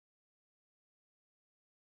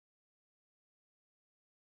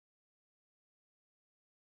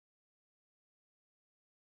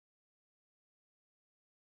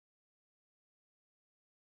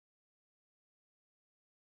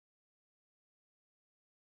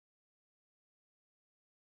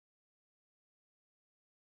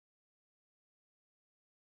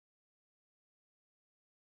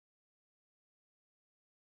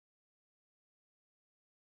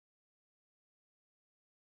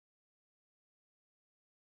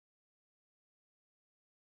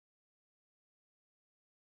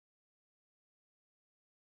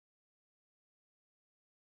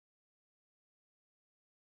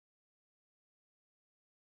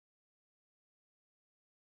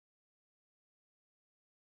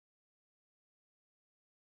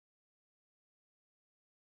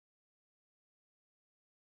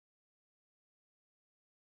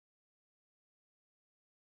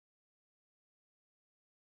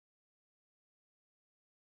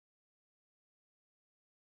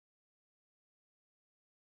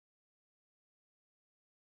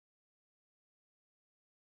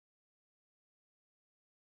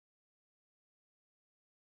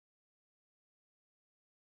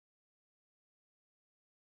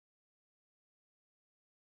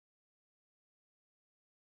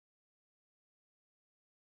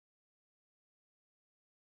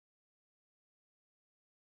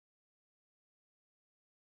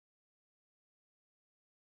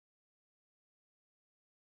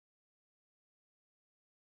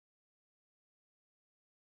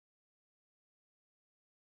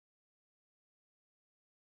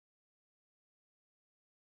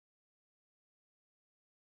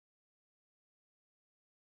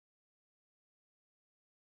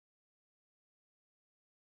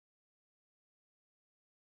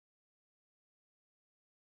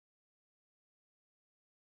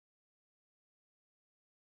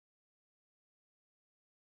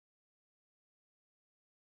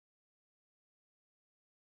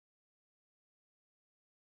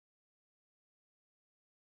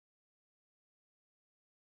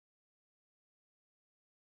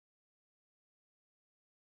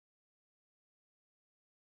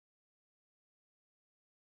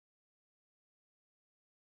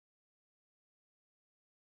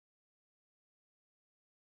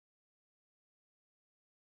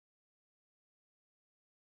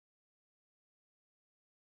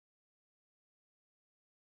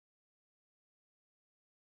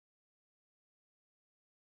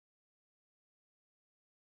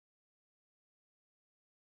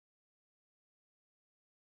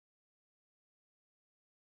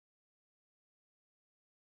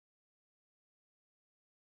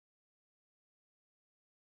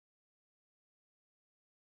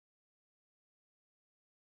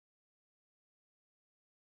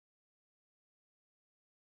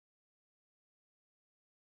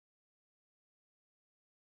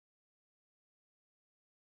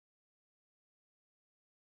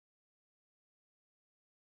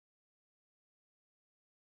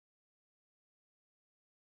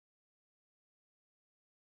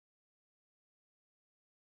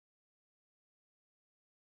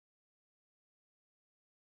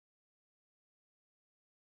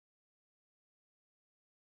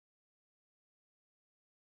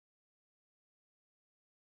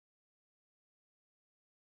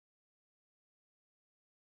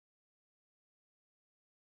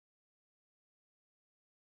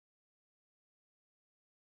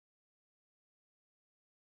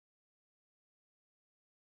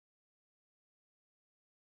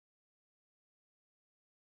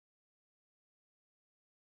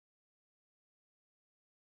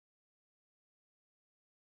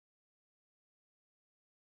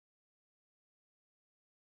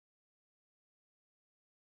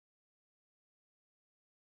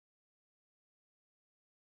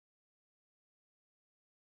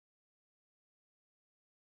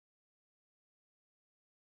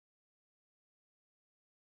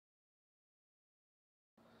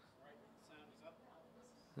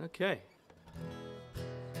Okay.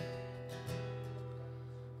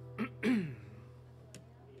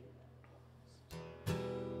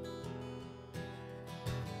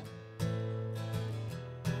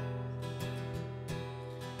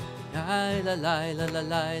 La la la la la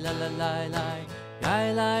la la la la,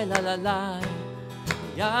 la la la la la.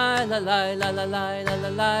 Ya la la la la la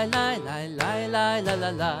la la la la la la la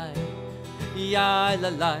la la. Ya la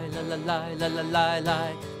la la la la la la la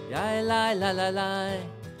la. Ya la la la la.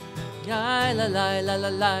 Ya la la la la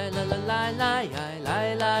la la la la la. Ya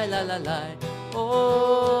la la la la la.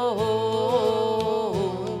 Oh.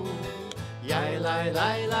 Ya la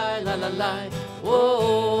la la la la la.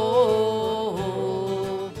 Oh.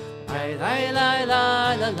 La la la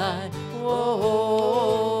la la la.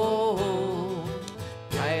 Oh.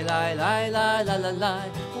 La la la la la la la.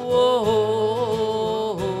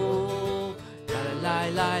 Whoa. La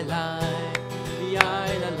la la. Ya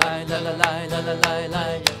la la la la la la la la la.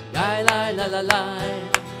 Ya la la la la.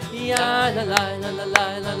 Ya la la la la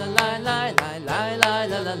la la la la la la la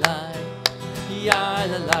la la la. Ya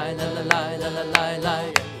la la la la la la la la la.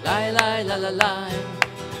 La la la la la.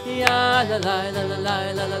 Ya la la la la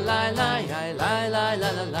la la la la la. Ya la la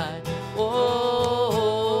la la la. Oh.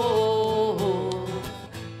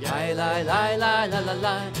 Ya la la la la la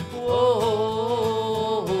la.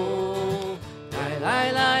 Oh. Ya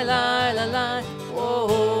la la la la la.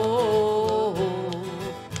 Oh.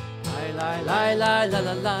 Ya la la la la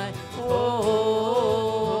la la.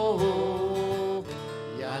 Oh.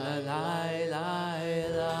 Ya la la la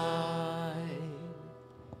la.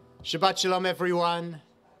 Shabbat Shalom, everyone.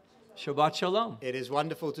 Shabbat Shalom. It is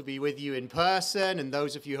wonderful to be with you in person, and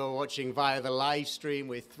those of you who are watching via the live stream,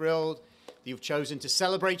 we're thrilled that you've chosen to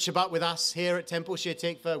celebrate Shabbat with us here at Temple Shir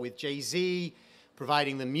Tikva, with Jay-Z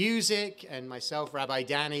providing the music, and myself, Rabbi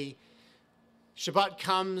Danny. Shabbat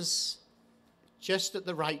comes just at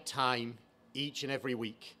the right time each and every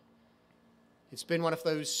week. It's been one of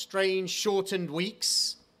those strange, shortened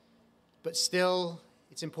weeks, but still,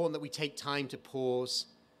 it's important that we take time to pause,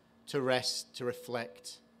 to rest, to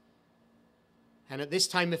reflect. And at this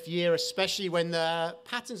time of year, especially when the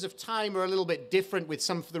patterns of time are a little bit different with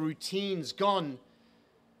some of the routines gone,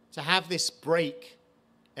 to have this break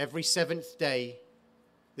every seventh day,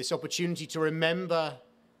 this opportunity to remember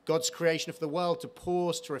God's creation of the world, to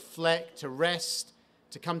pause, to reflect, to rest,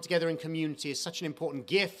 to come together in community is such an important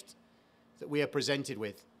gift that we are presented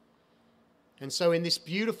with. And so in this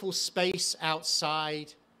beautiful space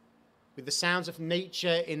outside, with the sounds of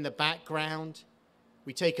nature in the background,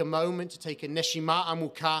 we take a moment to take a neshima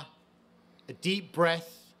amukah, a deep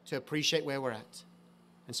breath to appreciate where we're at.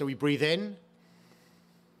 And so we breathe in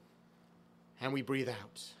and we breathe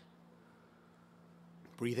out.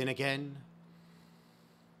 Breathe in again.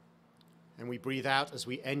 And we breathe out as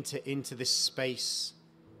we enter into this space.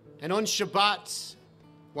 And on Shabbat,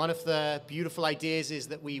 one of the beautiful ideas is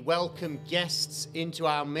that we welcome guests into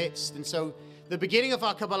our midst. And so the beginning of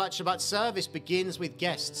our Kabbalat Shabbat service begins with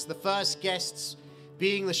guests. The first guests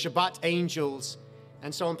being the Shabbat angels.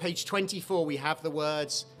 And so on page 24, we have the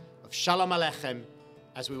words of Shalom Aleichem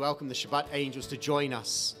as we welcome the Shabbat angels to join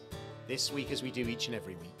us this week as we do each and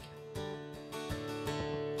every week.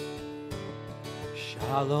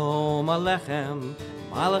 Shalom Aleichem,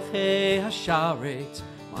 Malachei Hasharet,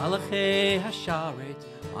 Malachei Hasharet,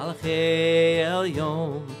 Malachei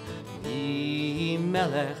Elyon, Mi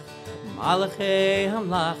Melech, Malachei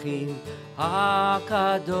Hamlachim,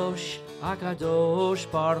 HaKadosh, HaKadosh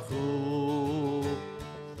Baruch Hu.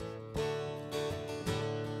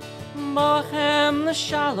 Malachem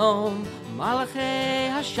Shalom, Malachei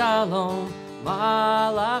Hashalom,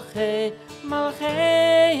 Malachei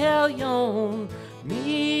Elyon,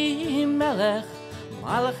 Mi Melech,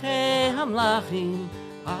 Malachei Hamlachim,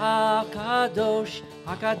 HaKadosh,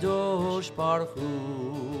 HaKadosh Baruch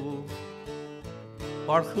Hu.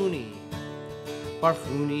 Barchuni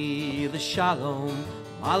l'shalom,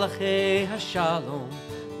 Malachei Hashalom,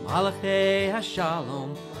 Malachei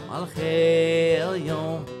Hashalom, Malachei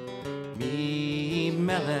Elyon, Mi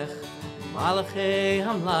Melech, Malachei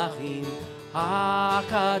Hamlachim,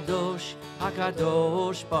 HaKadosh,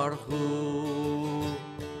 HaKadosh Baruch Hu.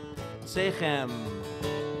 Sechem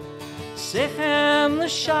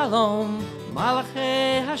l'shalom,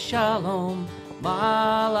 Malachei Hashalom,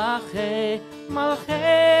 Malachei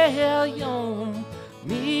Elyon,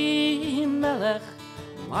 Mi Melech,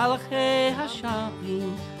 Malachei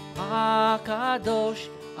Hashalom, HaKadosh,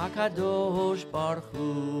 HaKadosh Baruch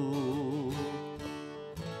Hu.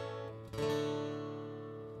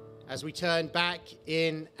 As we turn back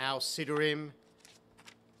in our Siddurim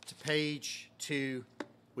to page 2,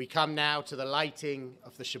 we come now to the lighting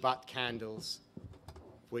of the Shabbat candles.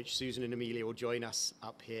 which Susan and Amelia will join us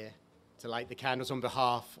up here to light the candles on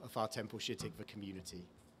behalf of our Temple Shir Tikva community.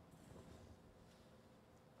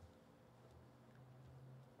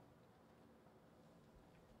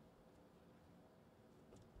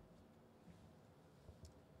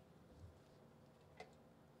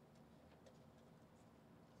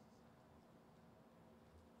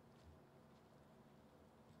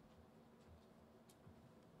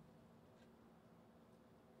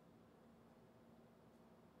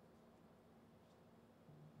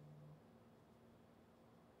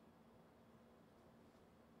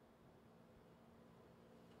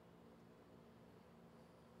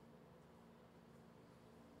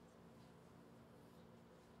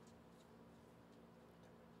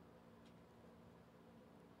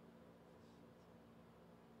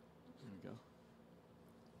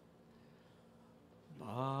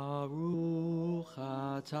 Baruch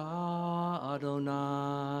atah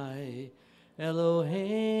Adonai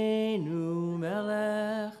Eloheinu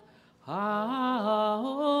melech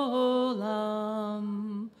haolam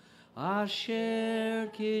asher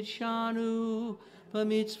kidshanu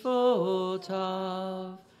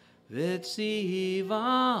b'mitzvotav v'tzivanu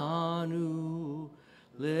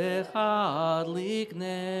lechadlik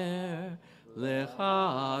ner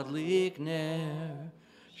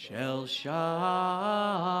Shel Shabbat.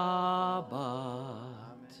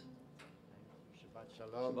 Shabbat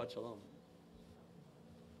shalom. Shabbat shalom.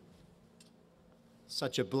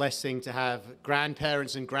 Such a blessing to have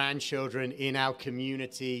grandparents and grandchildren in our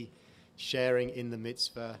community sharing in the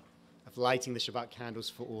mitzvah of lighting the Shabbat candles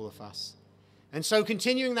for all of us. And so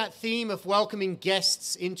continuing that theme of welcoming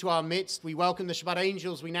guests into our midst, we welcome the Shabbat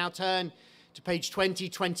angels. We now turn to page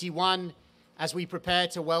 2021 as we prepare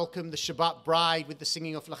to welcome the Shabbat bride with the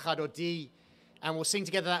singing of Lecha Dodi. And we'll sing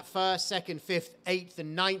together that first, second, fifth, eighth,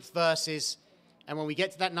 and ninth verses. And when we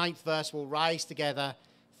get to that ninth verse, we'll rise together,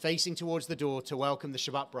 facing towards the door to welcome the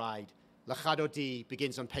Shabbat bride. Lecha Dodi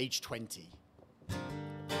begins on page 20.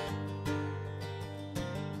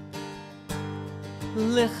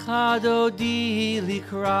 Lecha Dodi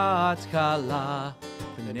likrat kala,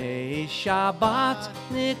 b'nei Shabbat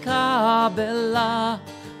nikabela.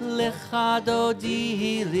 Lecha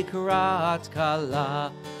Dodi likrat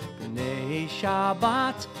kala, b'nei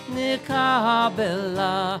Shabbat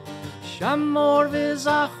nikabela. Shamor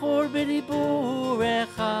v'zachor b'dibur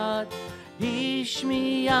echad,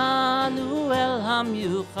 Hishmiyanu el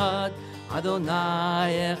hamyuchad.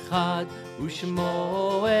 Adonai echad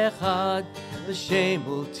u'shmo echad, l'shem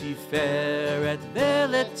u'tiferet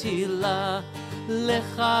ve'letila.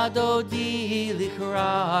 Lecha Dodi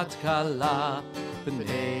likrat kala,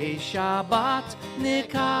 b'nei Shabbat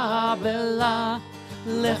nikabela.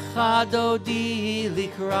 Lecha Dodi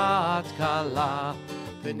likrat kala,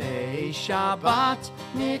 b'nei Shabbat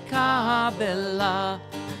nikabela.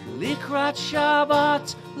 Likrat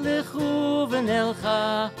Shabbat lechu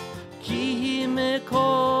v'nelcha, ki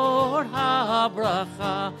mekor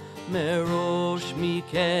habracha. Merosh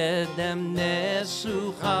mikedem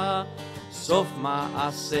nesucha, sof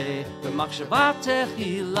ma'aseh b'machshavat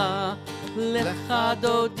techila. Lecha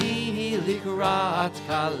Dodi likrat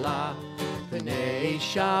kala, b'nei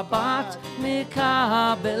Shabbat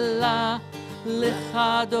nikabela.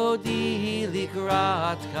 Lecha Dodi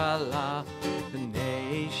likrat kala,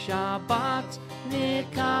 b'nei Shabbat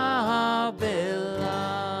nikabela.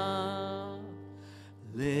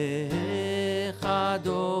 Lecha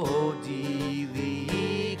Dodi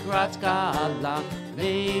likrat kala,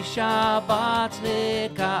 b'nei Shabbat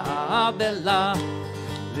nikabela.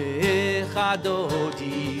 Lecha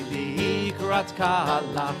Dodi likrat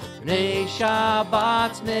kala, b'nei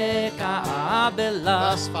Shabbat nikabela.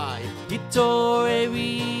 Verse 5.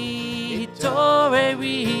 Hitoreri,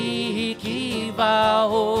 ki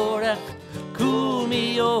va'orech,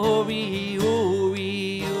 kumi ori,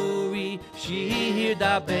 shir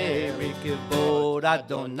daberi kevod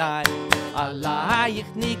Adonai,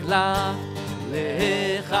 alayich nigla.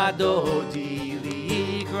 Lecha Dodi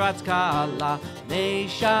likrat kala, b'nei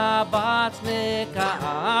Shabbat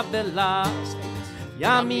nikabela.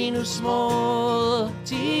 Yamin u'smol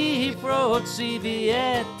tifrotzi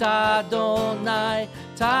v'et Adonai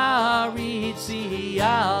taritzi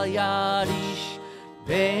al yarish.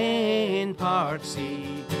 Ben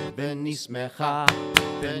partzi v'nismecha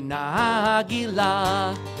v'nagila.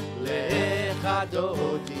 Lecha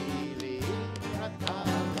Dodi likrat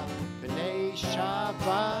kala, b'nei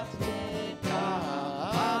Shabbat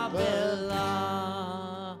nikabela.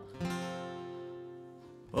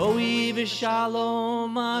 Ohi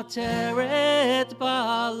v'shalom ateret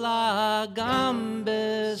bala, gam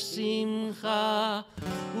besimcha,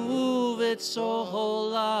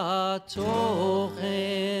 צולתו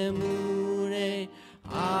אמונה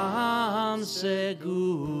עם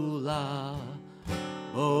סגולה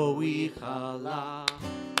בואי חלה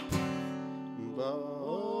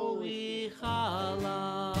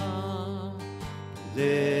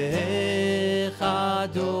לך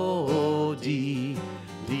דודי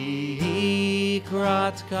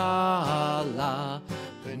לקראת קלה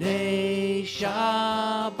בני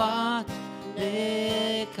שבת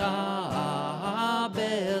נקבלה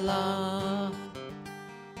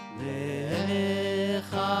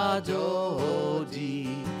לך דודי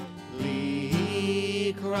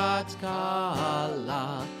לקראת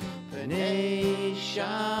קלה בני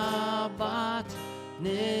שבת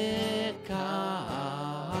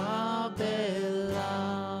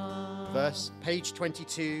Verse, page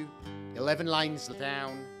 22, 11 lines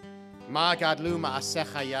down. Ma gadlu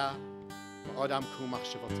ma'asecha ya, ma'odam ku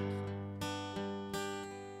machshavotecha.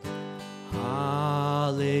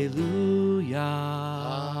 Hallelujah.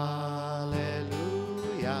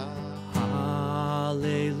 Hallelujah.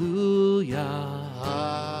 Hallelujah.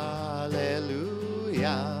 Hallelujah.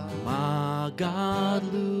 Ma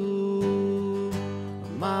gadlu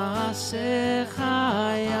ma'asecha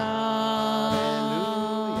ya.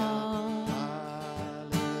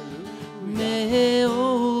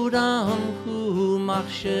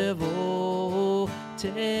 מחשבותיך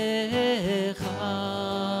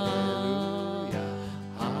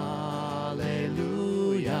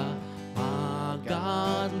הללויה מה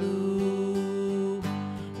גדלו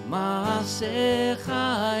מעשיך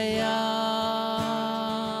היה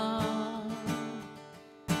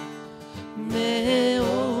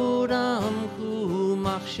מאוד עמקו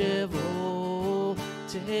מחשבותיך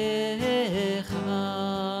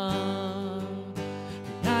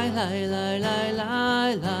Lai lai lai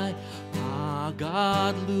lai lai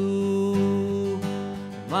Gadlu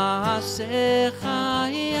Masechaya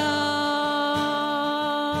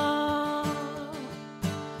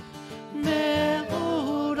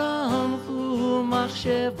Me'oram hu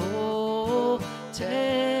machshevotecha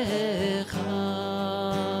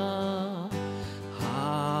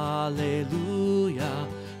Hallelujah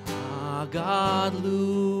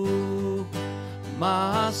Gadlu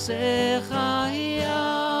Masechaya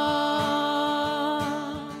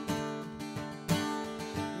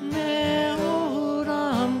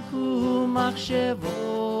מחשבותיך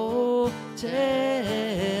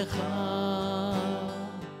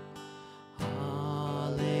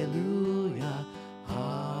Hallelujah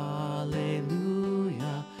Hallelujah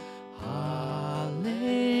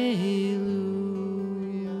Hallelujah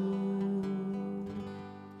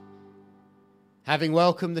Having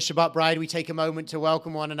welcomed the Shabbat bride, we take a moment to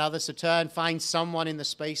welcome one another. So turn, find someone in the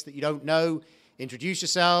space that you don't know. Introduce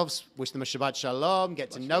yourselves, wish them a Shabbat Shalom,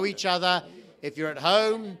 get to know each other. If you're at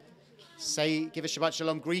home, give a Shabbat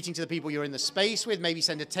Shalom greeting to the people you're in the space with. Maybe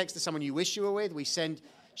send a text to someone you wish you were with. We send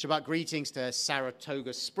Shabbat greetings to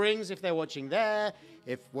Saratoga Springs if they're watching there,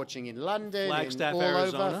 if watching in London, Flagstaff, all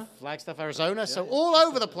Arizona. over Flagstaff, Arizona. So all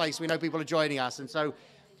over the place, we know people are joining us. And so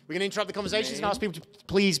we're going to interrupt the conversations and ask people to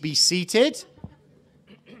please be seated.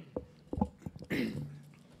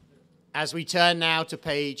 As we turn now to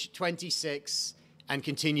page 26 and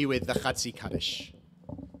continue with the Chatzi Kaddish.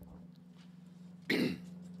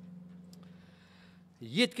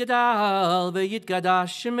 Yitgadal v'yitgadash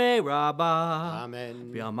shemei Rabbah.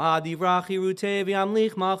 Amen. V'yamad yivrach yiruteh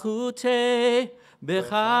v'yamlich malchuteh.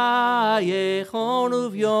 B'chayechon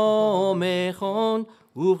uv'yomechon.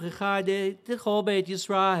 Uv'chayde t'chol beit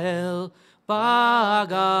Yisrael.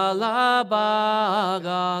 Bagala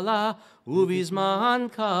bagala. Uv'izman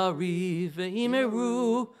kariv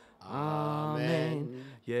v'imeru. Amen.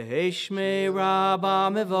 Yehi shmei Rabbah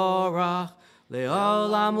mevorach.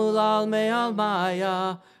 Le'olam ulal me'al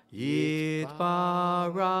maya Yitbarach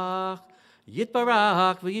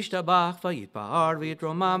Yitbarach v'yishtabach v'yitbar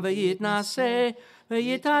v'yitromam v'yitnaseh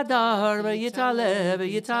v'yitadar v'yitaleh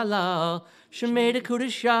v'yitalal Shemei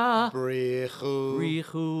dekudashah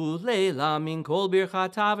Brichu leila min kol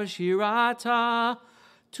birchata v'shirata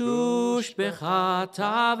Tush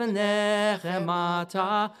bechata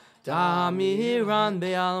v'nechemata Damiran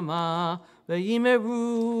be'alma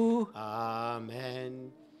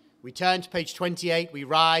Amen. We turn to page 28. We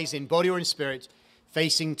rise in body or in spirit,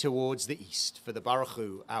 facing towards the east for the Baruch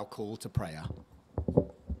Hu, our call to prayer.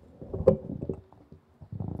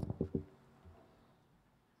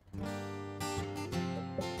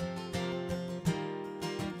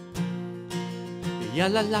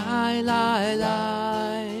 Yalla lai lai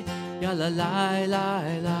lai, yalla lai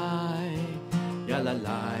lai lai, yalla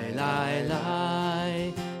lai lai lai.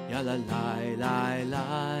 La la la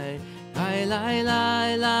la la Lai lai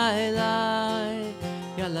lai lai lai,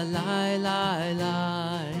 ya la lai lai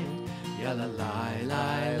lai, ya la lai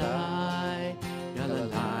lai lai, ya la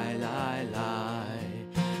lai lai lai.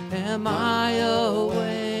 Am I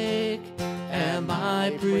awake? Am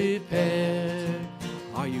I prepared?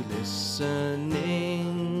 Are you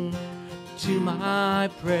listening to my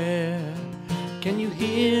prayer? Can you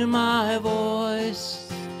hear my voice?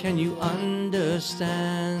 Can you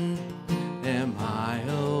understand? Am I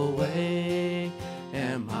awake?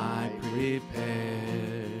 Am I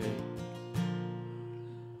prepared?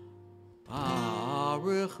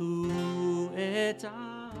 Baruch hu et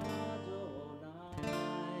Adonai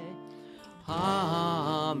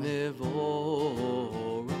HaMevorach.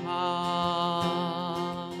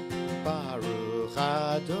 Baruch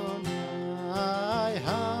Adonai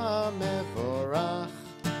HaMevorach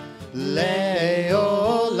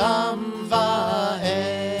Le'olam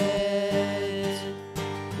va'ed,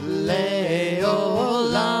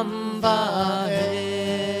 Le'olam va'ed.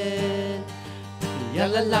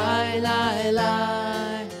 Yalla lai lai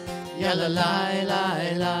lai, yalla lai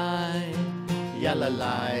lai lai, yalla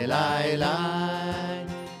lai lai lai,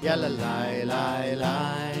 yalla lai lai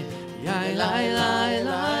lai, yalla lai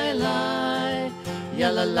lai lai,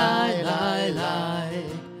 yalla lai lai lai,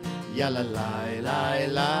 yalla lai lai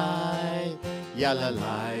lai, yalla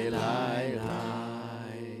lai lai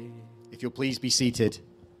lai. If you'll please be seated.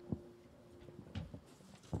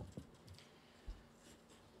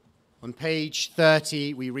 On page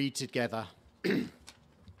 30, we read together,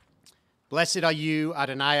 Blessed are you,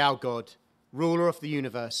 Adonai our God, ruler of the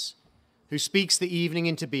universe, who speaks the evening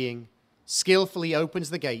into being, skillfully opens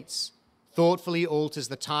the gates, thoughtfully alters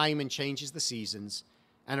the time and changes the seasons,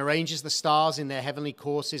 and arranges the stars in their heavenly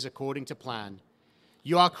courses according to plan.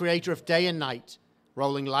 You are creator of day and night,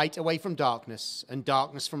 rolling light away from darkness and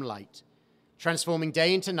darkness from light, transforming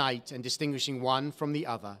day into night and distinguishing one from the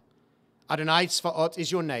other. Adonai Tzvaot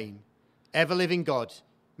is your name. Ever-living God,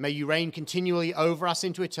 may you reign continually over us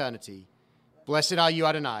into eternity. Blessed are you,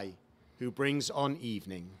 Adonai, who brings on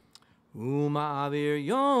evening. Uma'avir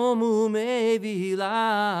yom u'mevi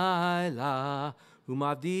laila,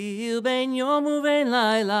 umavdil ben yom u'ben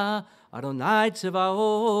laila, Adonai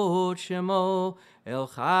Tzvaot shemo, El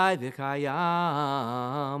chai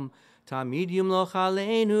v'kayam, Tamid yimloch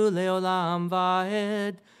aleinu leolam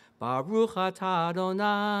va'ed, Baruch atah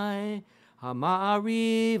Adonai,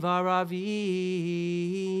 Ha'ma'ariv aravim.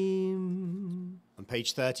 On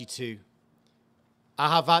page 32.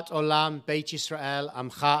 Ahavat olam beit Yisrael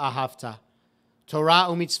amcha ahavta, Torah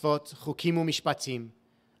u'mitzvot chukim u'mishpatim,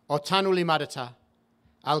 otanu limadata,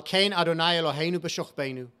 al kein Adonai Eloheinu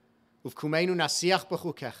b'shochbeinu, uvkumenu nasiach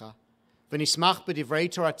b'chukecha, v'nismach b'divrei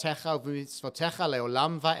Toratecha u'v'mitzvotecha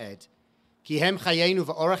leolam va'ed, ki hem chayenu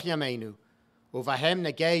v'orach yameinu, uvahem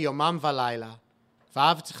negei yomam v'layla,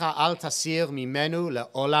 v'avtecha al tasir mimenu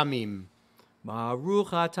leolamim.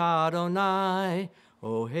 Baruch atah Adonai,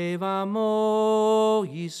 Ohev amo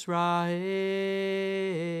Yisrael.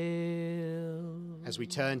 As we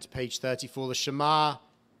turn to page 34, the Shema,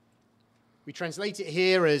 we translate it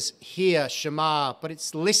here as hear, Shema, but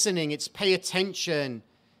it's listening, it's pay attention.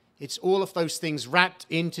 It's all of those things wrapped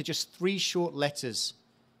into just 3 short letters.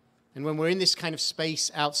 And when we're in this kind of space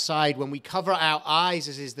outside, when we cover our eyes,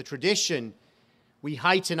 as is the tradition, we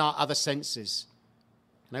heighten our other senses.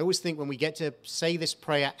 And I always think when we get to say this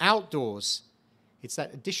prayer outdoors, it's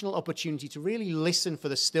that additional opportunity to really listen for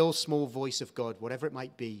the still small voice of God, whatever it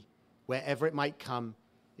might be, wherever it might come,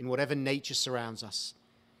 in whatever nature surrounds us.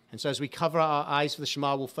 And so as we cover our eyes for the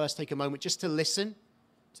Shema, we'll first take a moment just to listen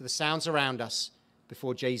to the sounds around us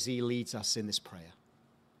before Jay-Z leads us in this prayer.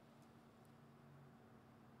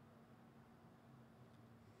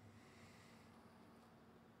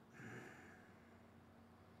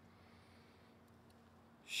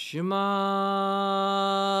 Shema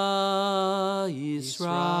Yisrael,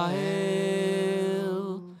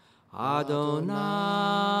 Adonai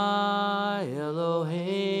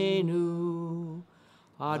Eloheinu,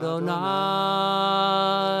 Adonai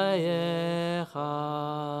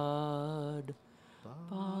Echad,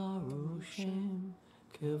 Baruch Shem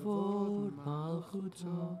Kevod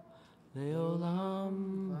Malchuto Leolam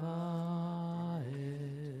Va'ed.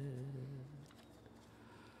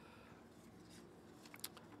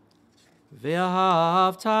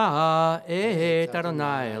 Ve'ahavta et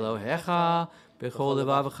Adonai Elohecha b'chol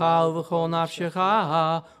levavecha u'v'chol nafshecha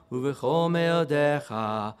u'v'chol me'odecha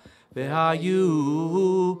ve'hayu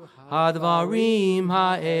hadvarim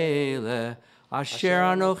ha'ele asher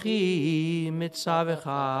anochi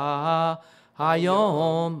mitzavecha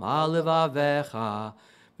hayom al levavecha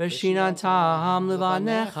v'shinantam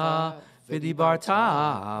levanecha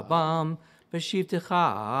v'dibarta bam,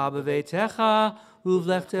 v'shivtecha b'veitecha,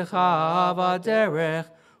 uvlechtecha v'aderech,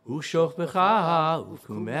 u'shochbecha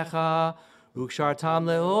u'kumecha, u'kshartam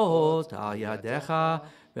leot al yadecha,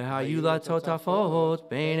 v'hayu latotafot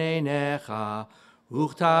bein einecha,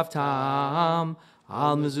 u'chtavtam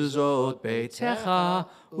al mezuzot beitecha,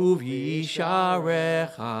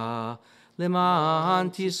 uv'yisharecha,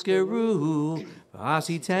 leman tiskeru,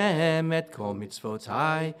 v'asitem et kol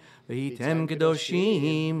mitzvotai, v'hitem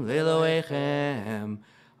kedoshim le'elohechem,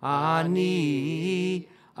 ani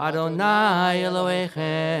Adonai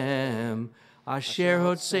Elohechem, asher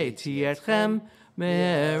hotzeiti etchem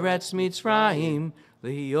me'eretz Mitzrayim,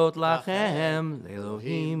 lehiyot lachem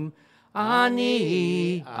le'elohim,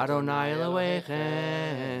 ani Adonai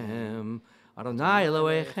Elohechem, Adonai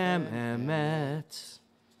Elohechem emet.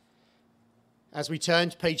 As we turn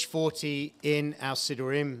to page 40 in our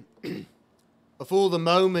Siddurim, of all the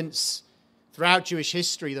moments throughout Jewish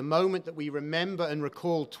history, the moment that we remember and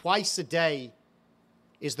recall twice a day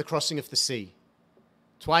is the crossing of the sea.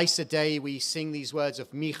 Twice a day we sing these words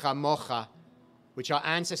of Micha Mocha, which our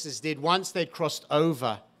ancestors did once they'd crossed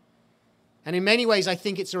over. And in many ways, I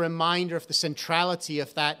think it's a reminder of the centrality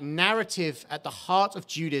of that narrative at the heart of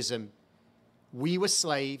Judaism. We were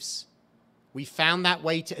slaves, we found that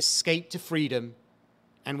way to escape to freedom,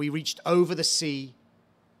 and we reached over the sea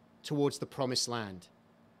towards the promised land.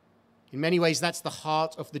 In many ways, that's the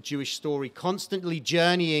heart of the Jewish story, constantly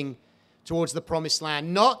journeying towards the promised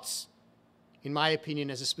land, not, in my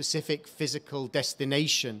opinion, as a specific physical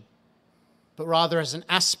destination, but rather as an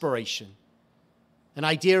aspiration, an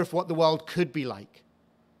idea of what the world could be like,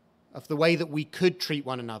 of the way that we could treat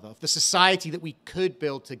one another, of the society that we could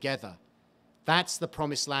build together. That's the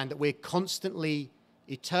promised land that we're constantly,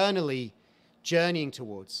 eternally journeying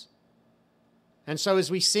towards. And so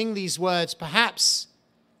as we sing these words, perhaps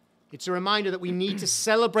it's a reminder that we need to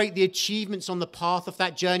celebrate the achievements on the path of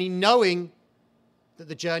that journey, knowing that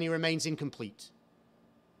the journey remains incomplete.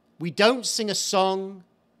 We don't sing a song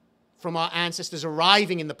from our ancestors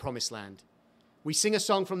arriving in the promised land. We sing a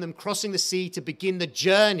song from them crossing the sea to begin the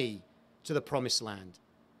journey to the promised land.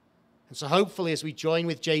 And so hopefully as we join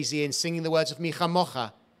with Jay-Z in singing the words of Micha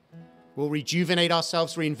Mocha, we'll rejuvenate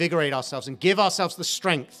ourselves, reinvigorate ourselves, and give ourselves the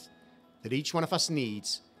strength that each one of us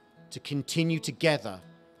needs to continue together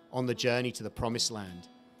on the journey to the promised land.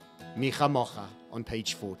 Micha Mocha on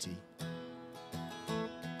page 40.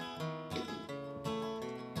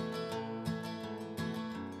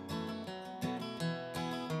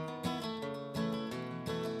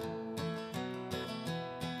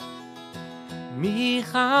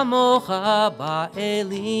 Micha Mocha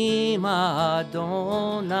ba'elim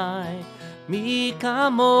Adonai, Mi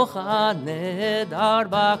kamocha nedar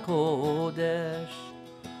b'kodesh,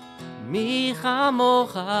 Mi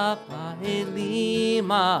kamocha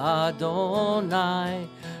ba'elim Adonai,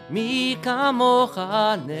 Mi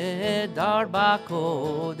kamocha nedar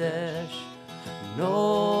b'kodesh,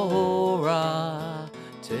 Nora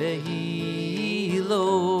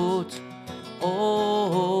tehilot,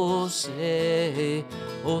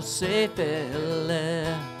 Ose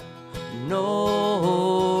pele,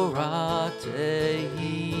 Nora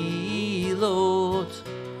tehilot,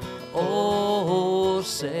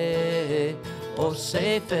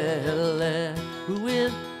 Ose pele. Who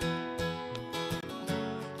is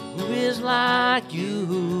like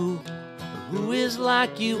you? Who is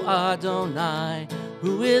like you, Adonai?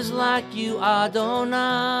 Who is like you,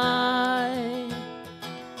 Adonai?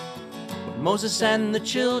 When Moses and the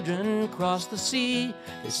children crossed the sea,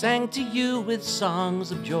 they sang to you with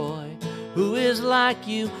songs of joy. Who is like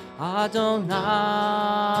you, Adonai?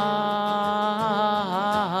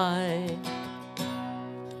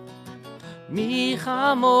 Mi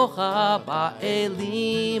chamocha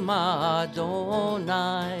ba'elim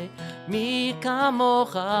Adonai, Mi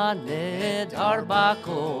kamocha nedar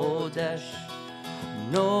b'kodesh,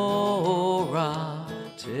 Nora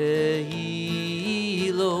tehilot,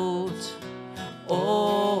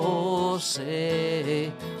 Ose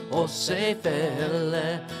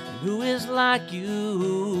pele. Who is like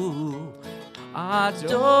you,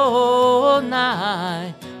 Adonai?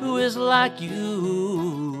 Who is like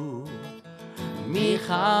you, Mi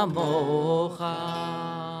chamocha?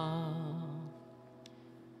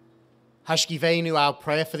 Hashkivenu, our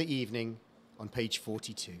prayer for the evening, on page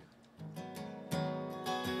 42.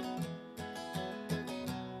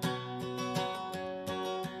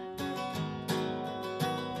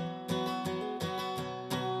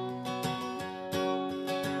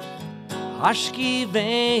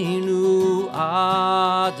 Hashkivenu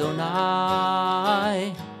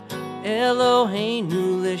Adonai,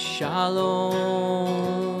 Eloheinu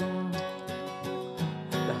l'shalom.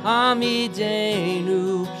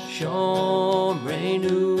 Amidenu Shomrenu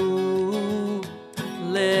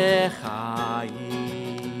Lechayim.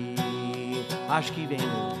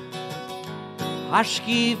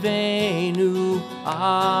 Hashkivenu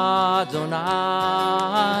Adonai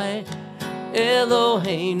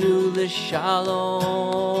Eloheinu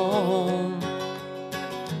L'Shalom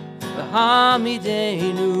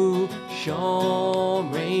V'hamidenu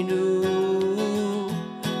Shomrenu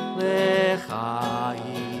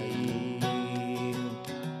L'Chaim.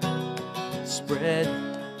 Spread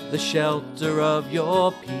the shelter of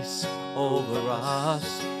your peace over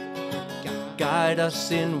us. Guide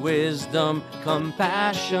us in wisdom,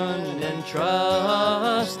 compassion, and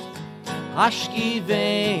trust.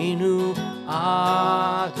 Hashkivenu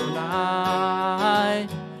Adonai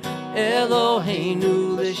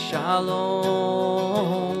Eloheinu L'Shalom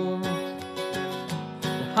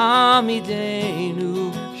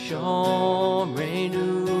Hamidenu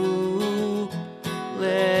Shomrenu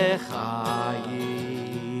L'Chaim.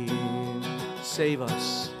 Save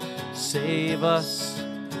us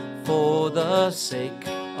for the sake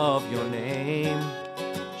of your name.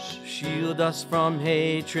 Shield us from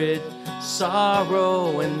hatred,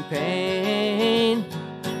 sorrow, and pain.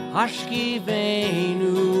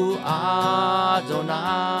 Hashkivenu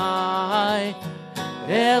Adonai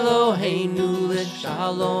Eloheinu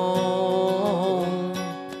L'Shalom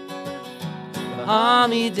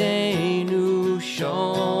Hamidenu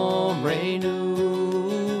Shomrenu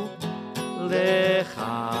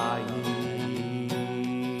L'Chaim.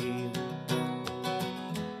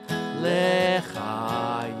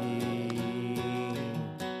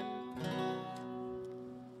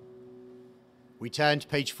 We turn to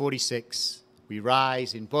page 46. We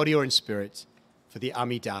rise in body or in spirit for the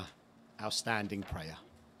Amidah, our standing prayer.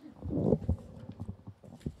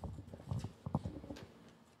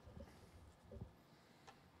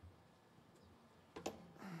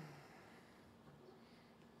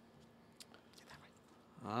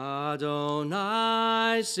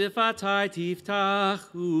 Adonai sifatai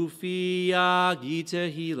tiftach ufi yagi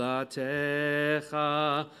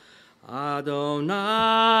tehilatecha.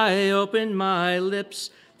 Adonai, open my lips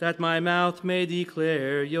that my mouth may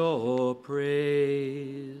declare your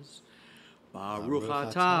praise. Baruch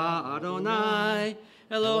atah Adonai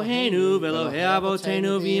Eloheinu v'Elohei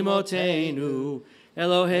avotenu v'imotenu,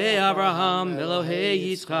 Elohei Abraham v'Elohei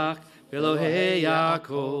Yitzchak v'Elohei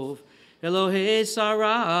Yaakov, Elohei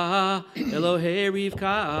Sarah, Elohei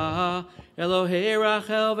Rivka, Elohei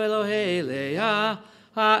Rachel v'Elohei Leah,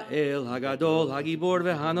 Ha'el Hagadol Hagibor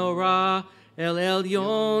v'Hanora, El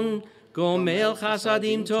Elyon, Gomel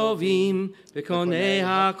Chasadim Tovim, V'Konei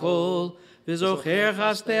HaKol, V'Zocher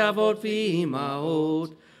Chaste Avot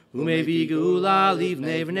V'imaot, U'Mevi Geula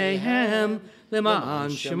Livnei V'neihem, L'Ma'an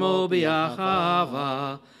Shemo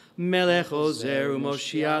B'Yachava, Melech Ozer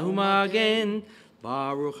U'Moshiach U'Magen,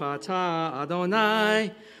 Baruch Atah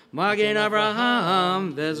Adonai, Magen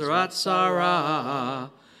Abraham Vezrat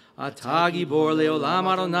Sarah, Atah Gibor Leolam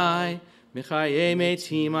Adonai, Mechayei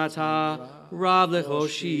Metim Atah, Rav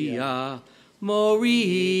Lechoshia,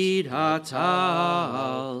 Morid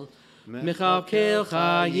Hatal, Mechalkel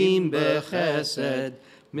Chayim Bechesed,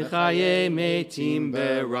 Mechayei Metim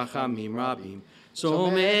Berachamim Rabim,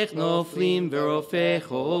 Somech Noflim Verofei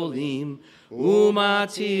Cholim,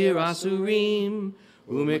 Umatir Asurim,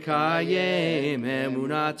 Umekayem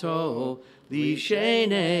Emunato,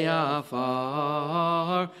 Lishenei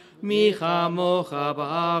Afar, Micha Mocha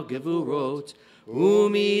Bar Gevurot,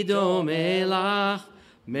 Umidom Elach,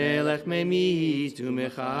 Melech Memit,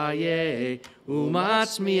 Umechaye,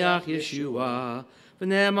 Umatzmiach Yeshua,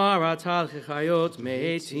 V'nemar Atal Chechayot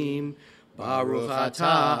Metim, Baruch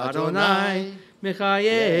Atah Adonai,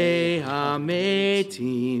 Mechaye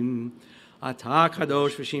HaMetim. Atah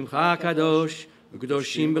Kadosh v'Shimcha Kadosh,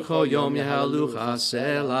 U'Kadoshim b'Chol Yom Yehalucha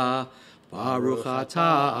Selah. Baruch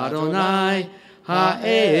Atah Adonai,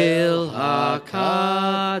 Ha'el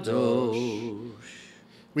HaKadosh.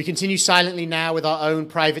 We continue silently now with our own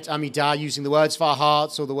private Amidah, using the words of our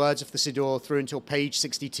hearts or the words of the Siddur through until page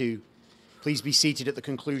 62. Please be seated at the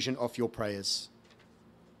conclusion of your prayers.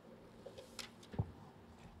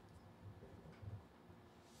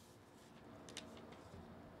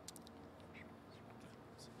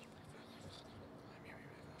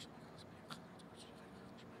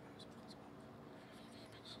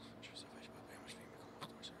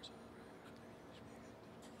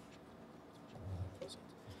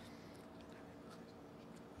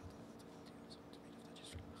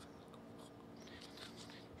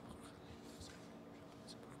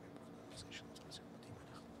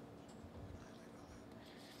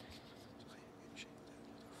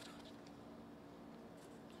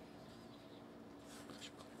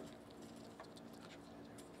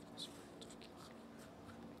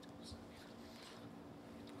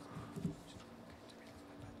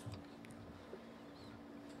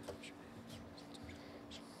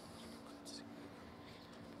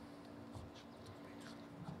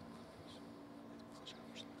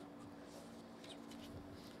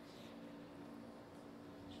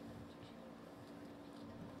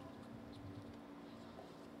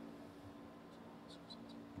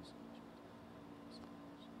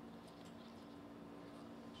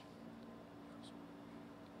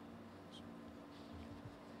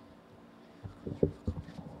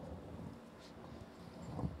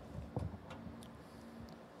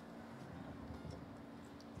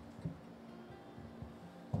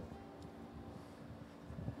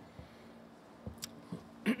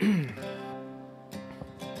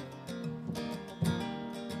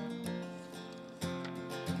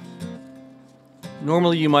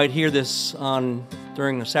 Normally you might hear this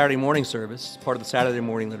during the Saturday morning service, part of the Saturday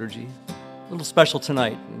morning liturgy. A little special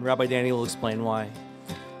tonight, and Rabbi Danny will explain why.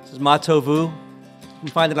 This is Ma Tovu. You can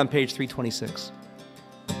find it on page 326.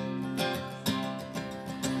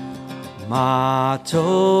 Ma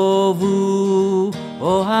Tovu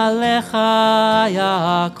Ohalecha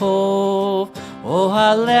Yaakov,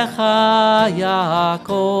 Ohalecha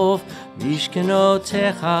Yaakov,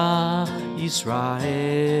 Mishkenotecha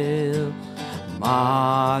Yisrael.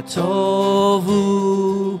 Ma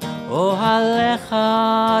tovu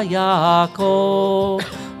ohalecha Yaakov,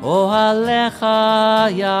 ohalecha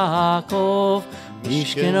Yaakov,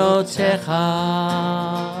 mishkenotecha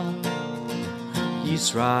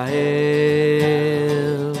Yisrael.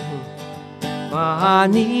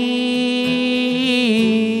 V'ani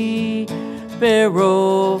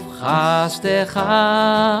berov chastecha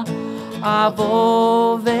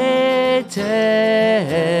avo vetecha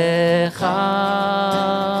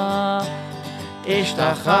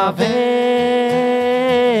eshtachave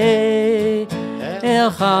el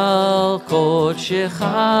chal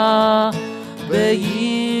kodshecha be'yiratecha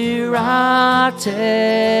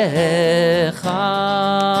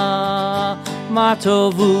ma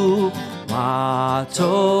tovu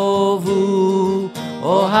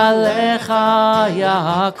ohalecha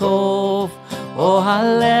Yaakov,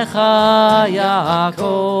 ohalecha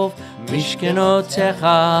Yaakov,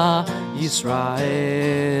 mishkenotecha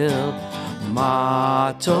Yisrael.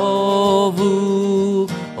 Ma tovu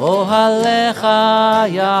ohalecha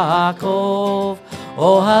Yaakov,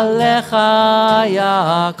 ohalecha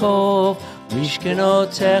Yaakov,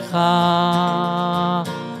 mishkenotecha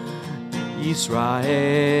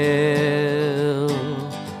Yisrael.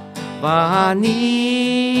 V'ani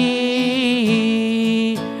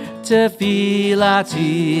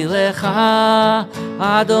tefilati lecha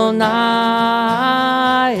Adonai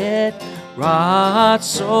et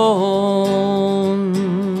ratzon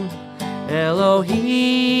Elohim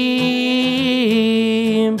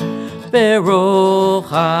beruch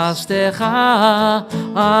chastecha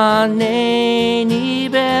aneni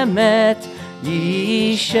bemet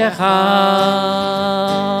yishecha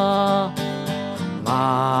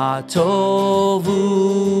ma tovu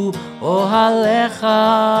ohalecha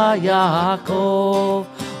Yaakov,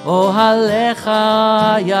 ohalecha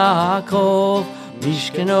Yaakov,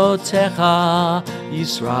 mishkenotecha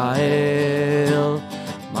Yisrael.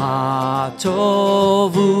 Ma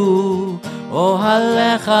tovu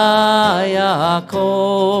ohalecha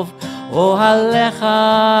Yaakov, ohalecha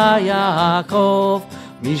Yaakov,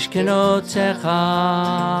 mishkenotecha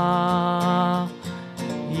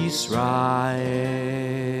Yisrael.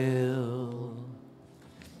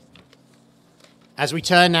 As we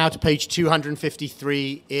turn now to page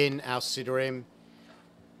 253 in our Siddurim,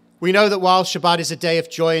 we know that while Shabbat is a day of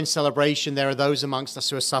joy and celebration, there are those amongst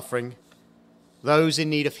us who are suffering, those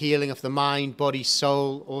in need of healing of the mind, body,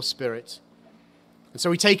 soul, or spirit. And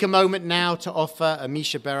so we take a moment now to offer a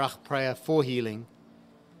Misha Berach prayer for healing.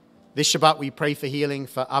 This Shabbat we pray for healing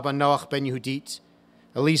for Abba Noach ben Yehudit,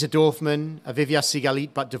 Eliza Dorfman, Avivia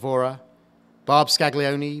Sigalit bat Devora, Barb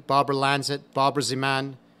Scaglione, Barbara Lanzet, Barbara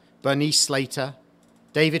Ziman, Bernice Slater,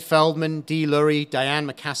 David Feldman, Dee Lurie, Diane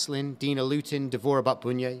McCaslin, Dina Lutin, Devora bat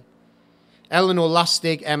Bunye, Eleanor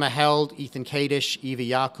Lustig, Emma Held, Ethan Kadish, Eva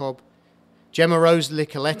Jacob, Gemma Rose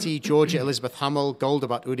Licoletti, Georgia Elizabeth Hummel, Golda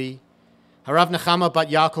bat Udi, Harav Nechama bat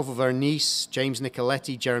Yaakov of Vernice, James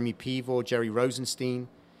Nicoletti, Jeremy Peavor, Jerry Rosenstein,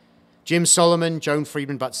 Jim Solomon, Joan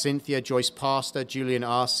Friedman bat Cynthia, Joyce Pastor, Julian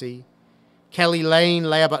Arce, Kelly Lane,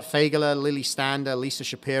 Leah bat Fagela, Lily Stander, Lisa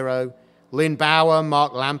Shapiro, Lynn Bauer,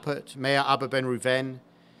 Mark Lampert, Meir Abba ben Ruven,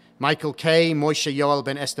 Michael Kay, Moshe Yoel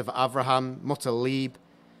ben Esther Avraham, Mutter Lieb,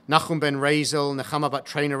 Nachum ben Razel, Nechama bat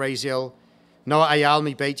Trainer Raziel, Noah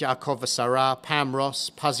Ayalmi Beit Yaakov v'Sarah, Pam Ross,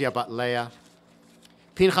 Pazia bat Leah,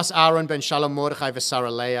 Pinchas Aaron ben Shalom Mordechai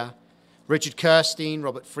v'Sarah Leah, Richard Kirstein,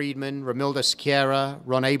 Robert Friedman, Ramilda Skiera,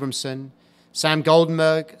 Ron Abramson, Sam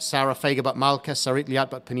Goldenberg, Sarah Fager bat Malka, Sarit Liat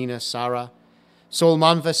bat Panina Sarah, Saul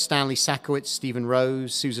Monvis, Stanley Sakowitz, Stephen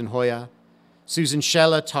Rose, Susan Hoyer, Susan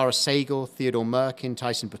Scheller, Tara Sagel, Theodore Merkin,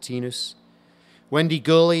 Tyson Patinus, Wendy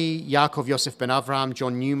Gully, Yaakov Yosef ben Avram,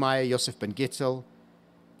 John Newmeyer, Yosef ben Gittel,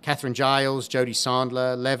 Catherine Giles, Jody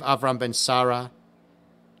Sandler, Lev Avram ben Sarah,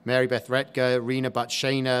 Mary Beth Retger, Rena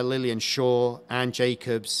Batshana, Lillian Shaw, Ann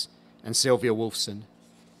Jacobs, and Sylvia Wolfson.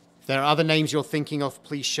 If there are other names you're thinking of,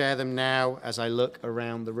 please share them now as I look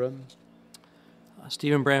around the room.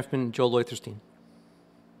 Stephen Branfman, Joel Leuterstein.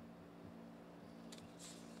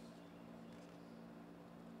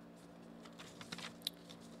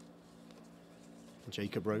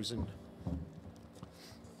 Jacob Rosen.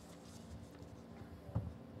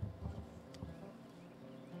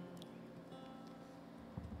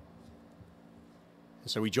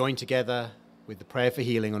 So we join together with the prayer for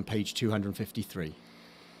healing on page 253.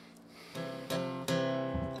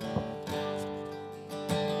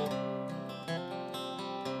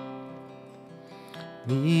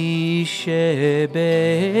 Mi sheberach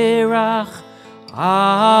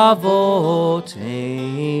Avoteinu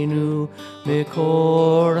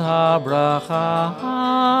mikor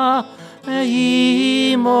habracha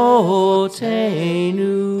Imotenu.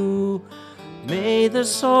 May the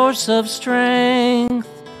source of strength,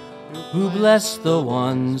 who bless the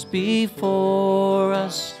ones before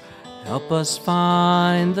us, help us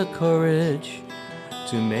find the courage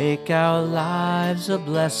to make our lives a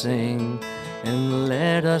blessing, and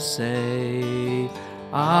let us say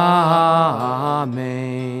Amen.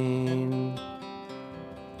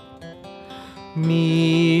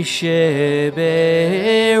 Mi sheberach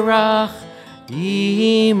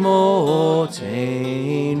Imotenu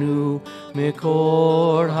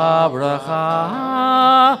mikor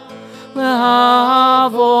habracha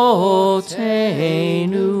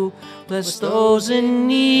lehavotenu. Bless those in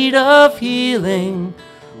need of healing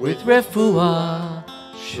with refuah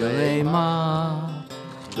shlema,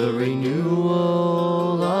 the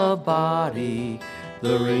renewal of body,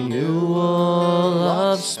 the renewal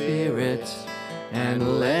of spirit,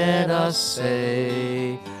 and let us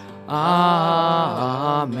say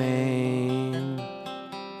Amen.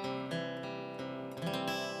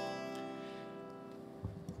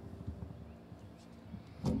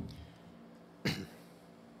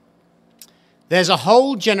 There's a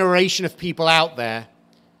whole generation of people out there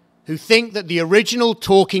who think that the original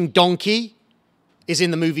talking donkey is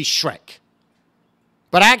in the movie Shrek.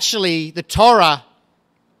 But actually, the Torah,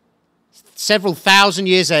 several thousand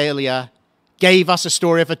years earlier, gave us a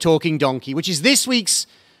story of a talking donkey, which is this week's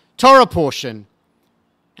Torah portion,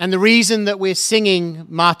 and the reason that we're singing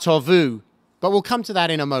Ma Tovu. But we'll come to that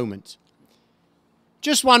in a moment.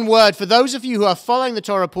 Just one word, for those of you who are following the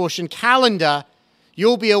Torah portion calendar,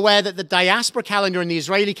 you'll be aware that the diaspora calendar and the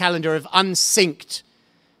Israeli calendar have unsynced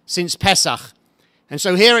since Pesach. And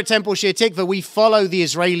so here at Temple Shir Tikva, we follow the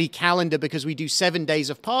Israeli calendar because we do 7 days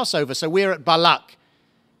of Passover. So we're at Balak.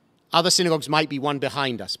 Other synagogues might be one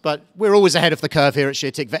behind us, but we're always ahead of the curve here at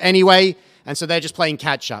Shir Tikva anyway, and so they're just playing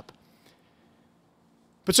catch-up.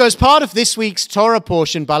 But so as part of this week's Torah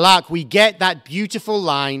portion, Balak, we get that beautiful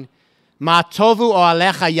line, Ma tovu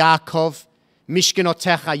o'alecha Yaakov,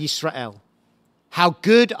 mishkenotecha Yisrael. How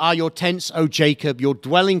good are your tents, O Jacob, your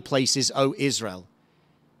dwelling places, O Israel.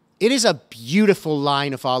 It is a beautiful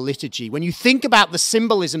line of our liturgy. When you think about the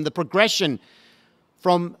symbolism, the progression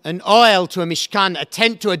from an oil to a mishkan, a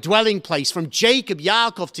tent to a dwelling place, from Jacob,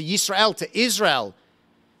 Yaakov to Yisrael to Israel,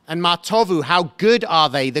 and Ma tovu, how good are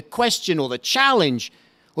they? The question or the challenge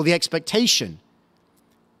or the expectation.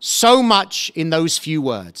 So much in those few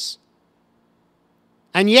words.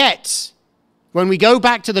 And yet, when we go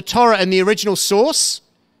back to the Torah and the original source,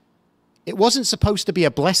 it wasn't supposed to be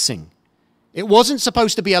a blessing. It wasn't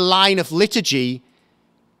supposed to be a line of liturgy.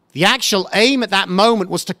 The actual aim at that moment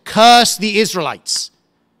was to curse the Israelites.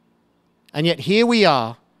 And yet here we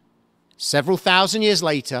are, several thousand years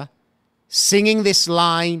later, singing this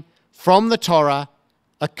line from the Torah,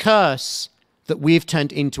 a curse that we've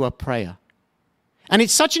turned into a prayer. And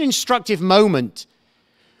it's such an instructive moment.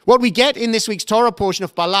 What we get in this week's Torah portion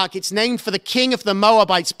of Balak, it's named for the king of the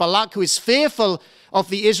Moabites, Balak, who is fearful of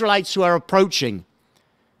the Israelites who are approaching.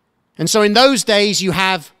 And so in those days, you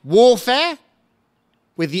have warfare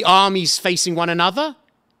with the armies facing one another,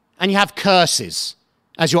 and you have curses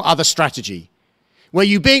as your other strategy, where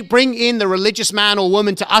you bring in the religious man or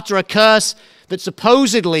woman to utter a curse that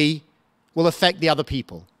supposedly will affect the other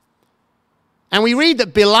people. And we read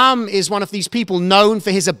that Bilam is one of these people known for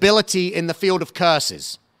his ability in the field of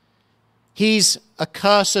curses. He's a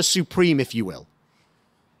curser supreme, if you will.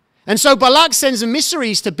 And so Balak sends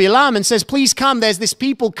emissaries to Bilam and says, please come, there's this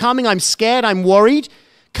people coming, I'm scared, I'm worried,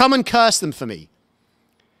 come and curse them for me.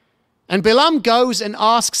 And Bilam goes and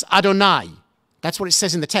asks Adonai. That's what it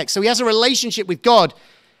says in the text. So he has a relationship with God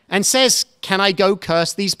and says, can I go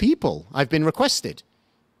curse these people? I've been requested.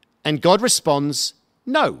 And God responds,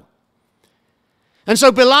 no. And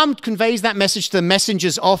so Bilam conveys that message to the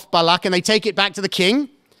messengers of Balak, and they take it back to the king.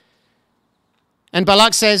 And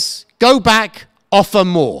Balak says, go back, offer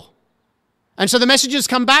more. And so the messengers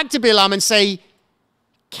come back to Balaam and say,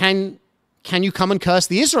 can you come and curse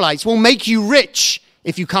the Israelites? We'll make you rich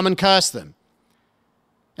if you come and curse them.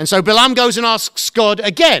 And so Balaam goes and asks God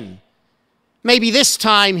again. Maybe this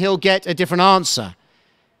time he'll get a different answer.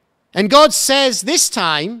 And God says this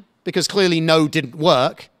time, because clearly no didn't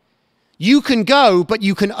work, you can go, but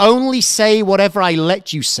you can only say whatever I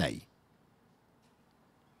let you say.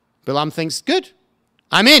 Balaam thinks, good,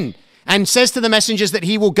 I'm in, and says to the messengers that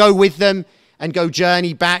he will go with them and go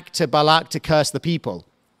journey back to Balak to curse the people.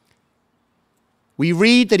 We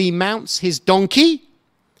read that he mounts his donkey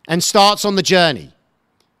and starts on the journey.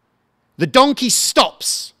 The donkey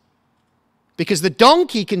stops because the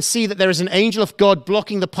donkey can see that there is an angel of God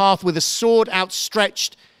blocking the path with a sword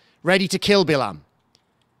outstretched, ready to kill Balaam.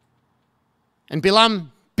 And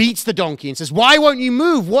Balaam beats the donkey and says, why won't you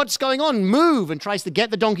move? What's going on? Move. And tries to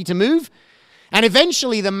get the donkey to move. And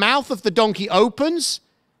eventually the mouth of the donkey opens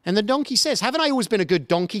and the donkey says, haven't I always been a good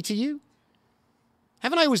donkey to you?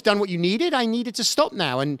 Haven't I always done what you needed? I needed to stop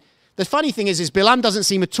now. And the funny thing is Balaam doesn't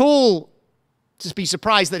seem at all to be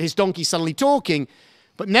surprised that his donkey's suddenly talking.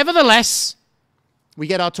 But nevertheless, we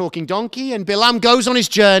get our talking donkey, and Balaam goes on his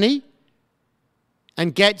journey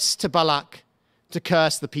and gets to Balak to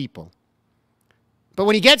curse the people. But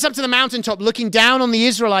when he gets up to the mountaintop, looking down on the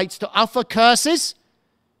Israelites to offer curses,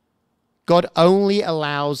 God only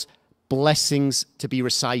allows blessings to be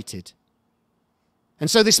recited. And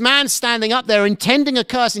so this man standing up there, intending a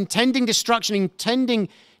curse, intending destruction, intending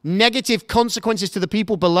negative consequences to the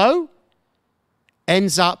people below,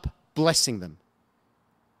 ends up blessing them.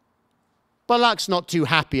 Balak's not too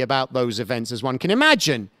happy about those events, as one can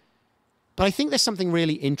imagine. But I think there's something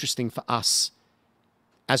really interesting for us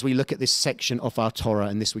as we look at this section of our Torah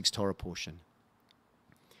and this week's Torah portion.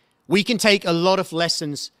 We can take a lot of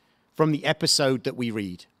lessons from the episode that we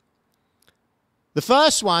read. The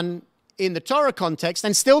first one, in the Torah context,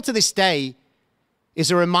 and still to this day,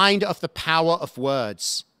 is a reminder of the power of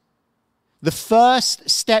words. The first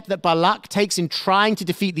step that Balak takes in trying to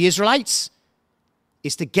defeat the Israelites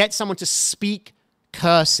is to get someone to speak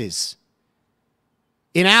curses.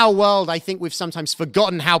 In our world, I think we've sometimes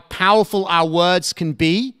forgotten how powerful our words can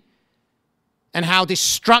be and how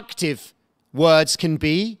destructive words can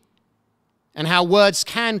be and how words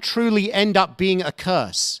can truly end up being a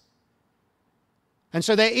curse. And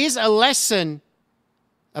so there is a lesson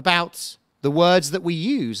about the words that we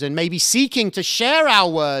use and maybe seeking to share our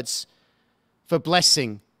words for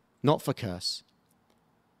blessing, not for curse.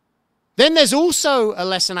 Then there's also a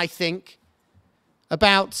lesson, I think,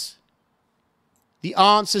 about the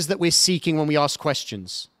answers that we're seeking when we ask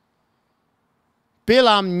questions.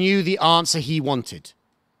 Balaam knew the answer he wanted.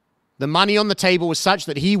 The money on the table was such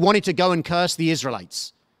that he wanted to go and curse the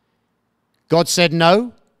Israelites. God said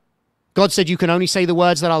no. God said, you can only say the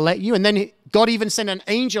words that I'll let you. And then God even sent an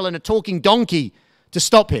angel and a talking donkey to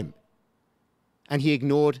stop him. And he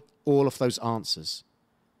ignored all of those answers.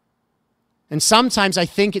 And sometimes I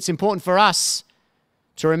think it's important for us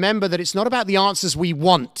to remember that it's not about the answers we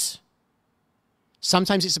want.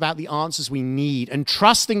 Sometimes it's about the answers we need and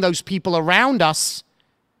trusting those people around us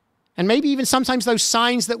and maybe even sometimes those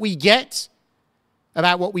signs that we get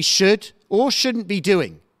about what we should or shouldn't be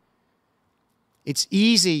doing. It's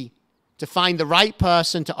easy to find the right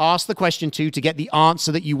person to ask the question to get the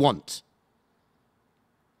answer that you want.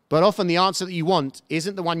 But often the answer that you want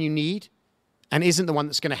isn't the one you need and isn't the one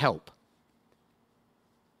that's going to help.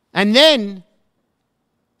 And then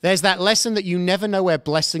there's that lesson that you never know where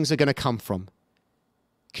blessings are going to come from.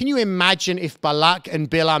 Can you imagine if Balak and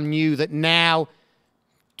Balaam knew that now,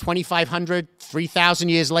 2,500, 3,000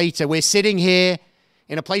 years later, we're sitting here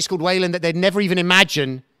in a place called Wayland that they'd never even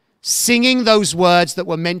imagine, singing those words that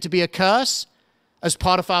were meant to be a curse as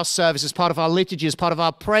part of our service, as part of our liturgy, as part of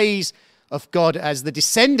our praise of God as the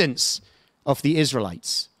descendants of the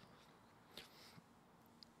Israelites.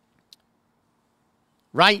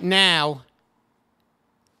 Right now,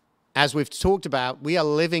 as we've talked about, we are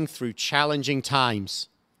living through challenging times.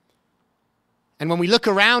 And when we look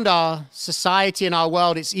around our society and our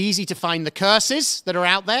world, it's easy to find the curses that are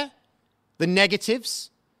out there, the negatives,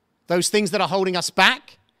 those things that are holding us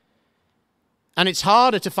back. And it's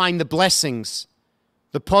harder to find the blessings,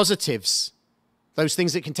 the positives, those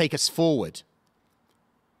things that can take us forward.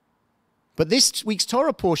 But this week's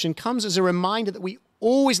Torah portion comes as a reminder that we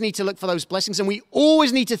always need to look for those blessings and we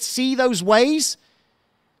always need to see those ways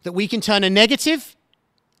that we can turn a negative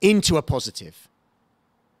into a positive.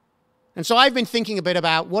 And so I've been thinking a bit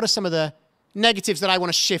about what are some of the negatives that I want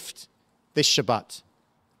to shift this Shabbat.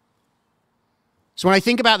 So when I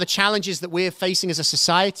think about the challenges that we're facing as a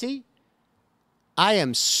society, I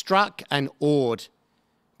am struck and awed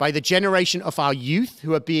by the generation of our youth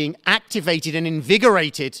who are being activated and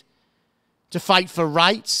invigorated to fight for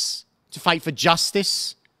rights, to fight for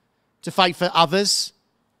justice, to fight for others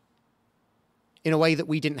in a way that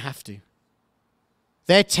we didn't have to.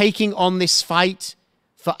 They're taking on this fight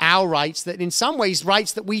for our rights, that in some ways,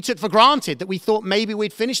 rights that we took for granted, that we thought maybe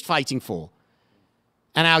we'd finished fighting for.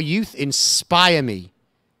 And our youth inspire me.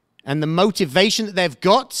 And the motivation that they've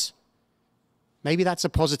got, maybe that's a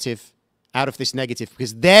positive out of this negative,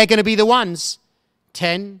 because they're going to be the ones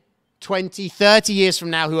 10, 20, 30 years from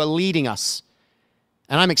now who are leading us.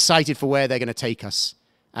 And I'm excited for where they're going to take us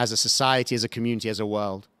as a society, as a community, as a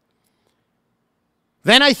world.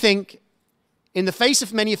 Then I think, in the face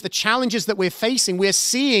of many of the challenges that we're facing, we're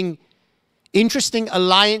seeing interesting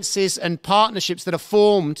alliances and partnerships that are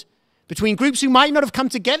formed between groups who might not have come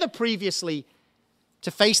together previously to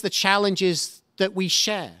face the challenges that we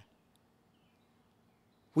share.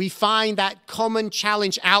 We find that common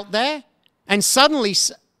challenge out there, and suddenly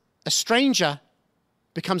a stranger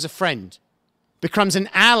becomes a friend, becomes an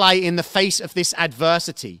ally in the face of this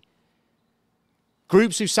adversity.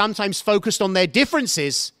 Groups who sometimes focused on their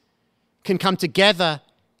differences can come together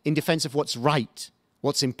in defense of what's right,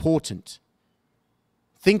 what's important.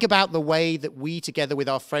 Think about the way that we, together with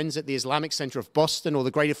our friends at the Islamic Center of Boston or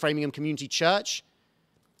the Greater Framingham Community Church,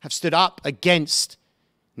 have stood up against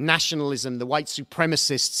nationalism, the white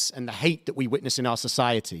supremacists, and the hate that we witness in our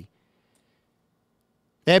society.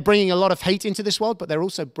 They're bringing a lot of hate into this world, but they're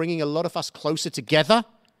also bringing a lot of us closer together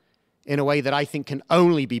in a way that I think can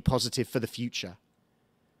only be positive for the future.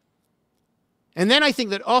 And then I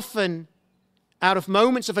think that often, out of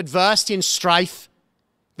moments of adversity and strife,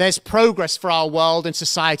 there's progress for our world and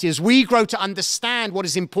society as we grow to understand what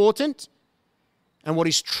is important and what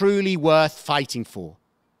is truly worth fighting for.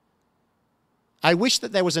 I wish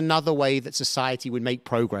that there was another way that society would make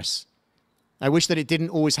progress. I wish that it didn't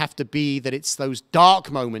always have to be that it's those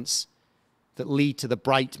dark moments that lead to the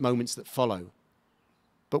bright moments that follow.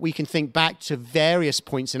 But we can think back to various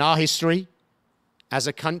points in our history, as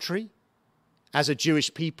a country, as a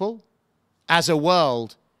Jewish people, as a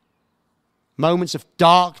world, moments of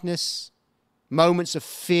darkness, moments of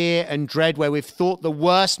fear and dread where we've thought the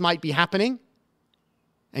worst might be happening,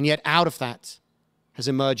 and yet out of that has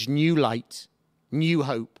emerged new light, new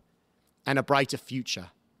hope, and a brighter future.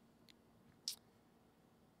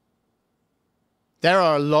 There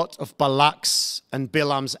are a lot of Balaks and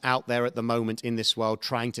Bilams out there at the moment in this world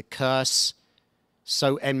trying to curse,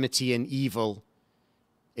 sow enmity and evil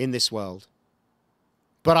in this world.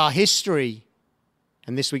 But our history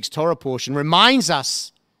and this week's Torah portion reminds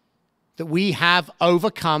us that we have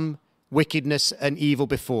overcome wickedness and evil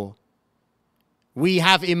before. We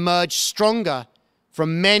have emerged stronger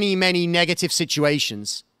from many, many negative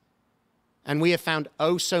situations. And we have found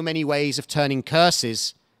oh so many ways of turning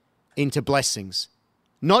curses into blessings.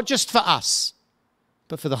 Not just for us,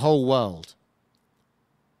 but for the whole world.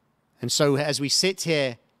 And so as we sit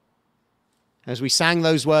here, as we sang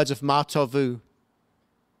those words of Ma Tovu,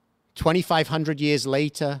 2,500 years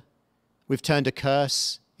later, we've turned a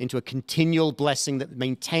curse into a continual blessing that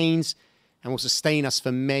maintains and will sustain us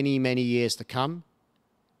for many, many years to come.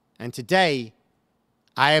 And today,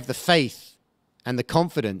 I have the faith and the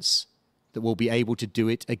confidence that we'll be able to do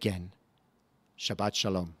it again. Shabbat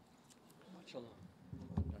Shalom.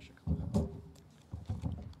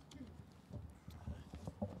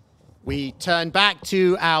 We turn back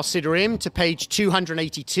to our Siddurim, to page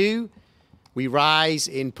 282. We rise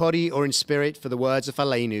in body or in spirit for the words of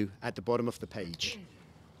Aleinu at the bottom of the page.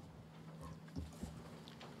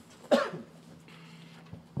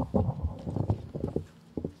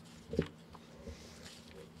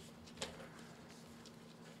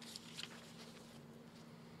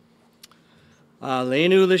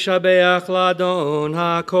 Aleinu l'shabeach l'adon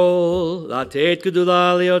hakol, latet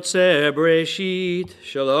gedula liotzer bereshit,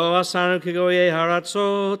 shelo asanu kegoyei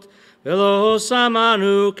haratzot, velo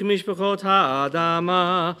samanu k'mishpachot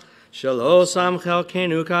ha'adama, shelo sam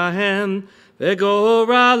chelkenu kahem,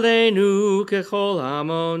 וגורלנו ככל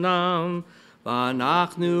המונם,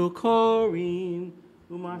 ואנחנו קוראים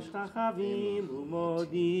ומשתחווים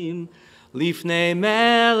ומודים לפני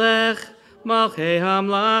מלך מלכי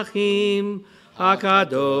המלכים,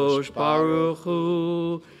 הקדוש ברוך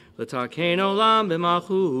הוא, לתקן עולם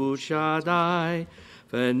במלכות שדי,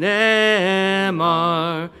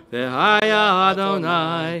 ונאמר והיה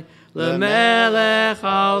אדוני למלך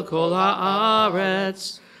על כל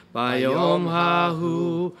הארץ, ביום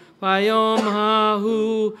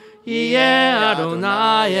ההוא יהיה אדוני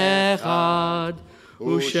אחד,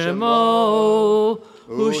 ושמו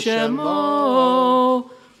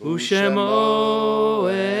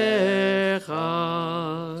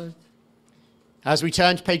אחד. As we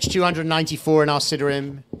turn to page 294 in our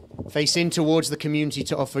Siddurim, face in towards the community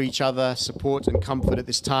to offer each other support and comfort at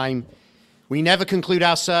this time, we never conclude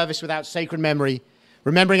our service without sacred memory,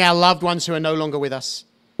 remembering our loved ones who are no longer with us.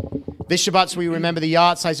 This Shabbat, we remember the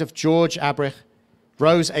yahrzeits of George Abrich,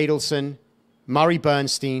 Rose Adelson, Murray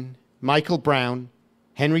Bernstein, Michael Brown,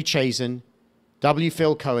 Henry Chazen, W.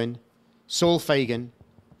 Phil Cohen, Saul Fagan,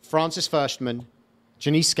 Francis Firstman,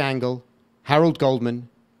 Janice Scangle, Harold Goldman,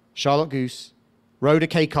 Charlotte Goose, Rhoda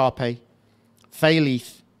K. Carpe, Faye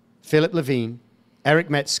Leith, Philip Levine,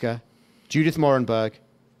 Eric Metzger, Judith Morenberg,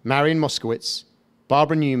 Marion Moskowitz,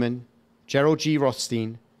 Barbara Newman, Gerald G.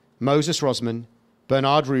 Rothstein, Moses Rosman,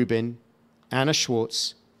 Bernard Rubin, Anna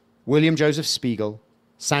Schwartz, William Joseph Spiegel,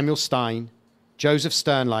 Samuel Stein, Joseph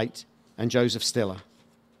Sternlight, and Joseph Stiller.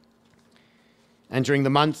 And during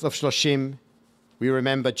the month of Shloshim, we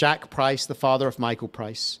remember Jack Price, the father of Michael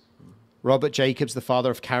Price, Robert Jacobs, the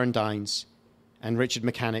father of Karen Dines, and Richard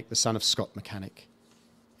Mechanic, the son of Scott Mechanic.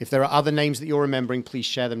 If there are other names that you're remembering, please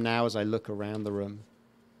share them now as I look around the room.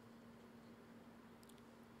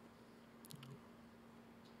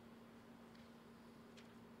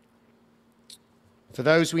 For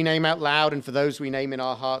those we name out loud and for those we name in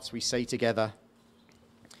our hearts, we say together,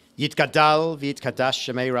 Yitgadal v'yitkadash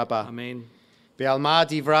shemei Rabbah. Amen. Be'alma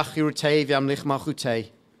divrach chirutei v'amlich malchutei.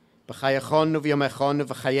 B'chayachon v'yomechon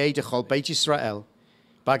v'chayei dechol Beit Yisrael.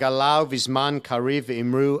 B'galau v'zman kariv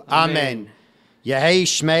v'imru. Amen. Yehei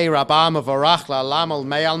shmei Rabbah mevorach la'alam ol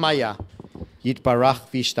mei almaya. Yitbarach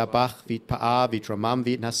v'yishtabach v'yitpa'a v'yitramam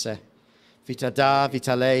v'yitnaseh. V'yitada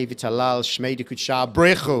v'yitalei v'yitalal shmei dekudsha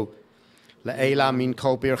brechu. Le'ela min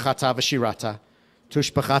kol birchata v'shirata.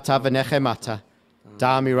 Tushbachata v'nechemata.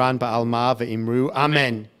 Da'amiran ba'alma v'imru.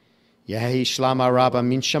 Amen. Yehi shlama rabba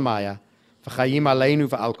min shamaya. V'chayim aleinu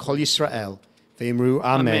v'al kol Yisrael. V'imru.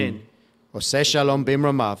 Amen. Oseh shalom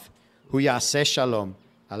bimramav. Hu ya'aseh shalom.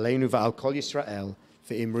 Aleinu v'al kol Yisrael.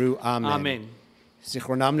 V'imru. Amen. Amen.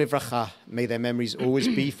 Zichronam livracha. May their memories always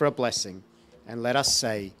be for a blessing. And let us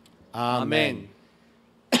say, Amen.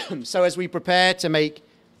 So as we prepare to make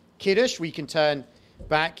Kiddush, we can turn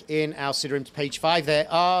back in our Siddurim to page 5. There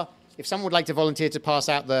are, if someone would like to volunteer to pass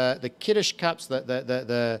out the Kiddush cups,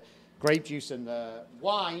 the grape juice and the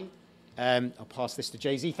wine, I'll pass this to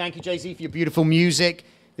Jay-Z. Thank you, Jay-Z, for your beautiful music.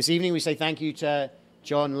 This evening we say thank you to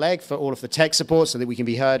John Legg for all of the tech support so that we can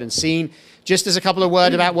be heard and seen. Just as a couple of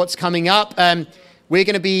words about what's coming up, we're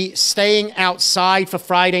going to be staying outside for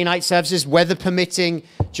Friday night services, weather permitting,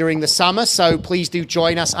 during the summer. So please do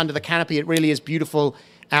join us under the canopy. It really is beautiful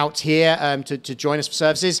out here to join us for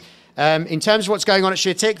services. In terms of what's going on at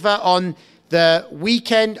Shir Tikva, on the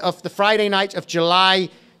weekend of the Friday night of July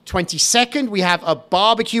 22nd, we have a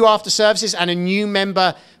barbecue after services and a new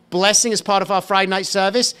member blessing as part of our Friday night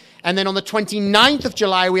service. And then on the 29th of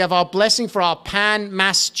July, we have our blessing for our Pan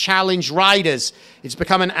Mass Challenge riders. It's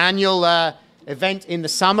become an annual event in the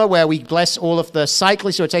summer where we bless all of the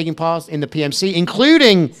cyclists who are taking part in the PMC,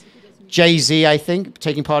 including Jay-Z, I think,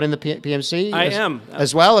 taking part in the PMC. I am.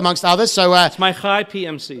 As well, amongst others. So it's my Chai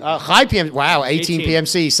PMC. Chai PMC. Wow, 18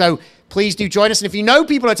 PMC. So please do join us. And if you know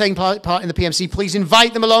people who are taking part in the PMC, please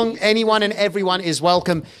invite them along. Anyone and everyone is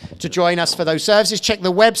welcome to join us for those services. Check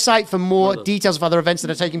the website for more details of other events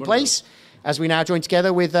that are taking place as we now join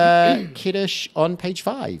together with Kiddush on page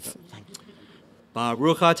 5.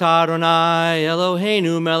 Baruch atah Adonai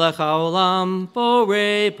Eloheinu melech haolam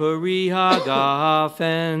borei peri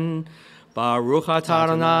hagafen. Baruch atah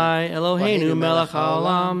Adonai Eloheinu melech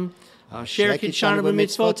haolam asher kitshanu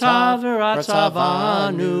b'mitzvotav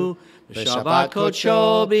v'ratzavanu b'shabbat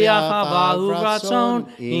kodsho b'yachava uvratzon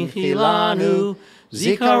inchilanu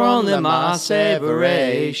zikaron lemaaseh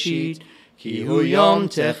b'reishit ki hu yom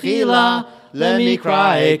techila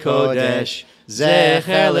lemikrae kodesh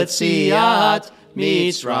zecher letziat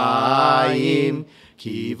Mitzrayim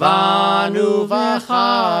kivanu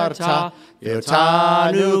v'charta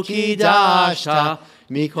v'otanu kidashta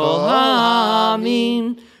mikol ha'amim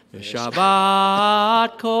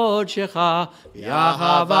v'shabbat kodshecha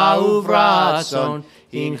v'yachava uvratzon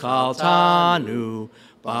inchaltanu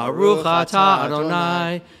Baruch atah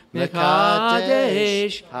Adonai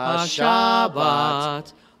mekadesh haShabbat.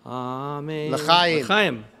 Amen.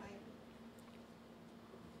 L'chaim.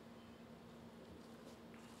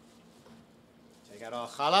 Our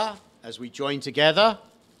challah as we join together.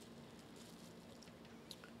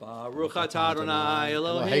 Baruch atah Adonai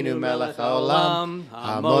Eloheinu melech haolam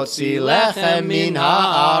hamotzi lechem min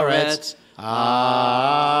haaretz.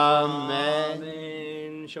 Amen.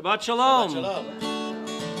 Shabbat shalom.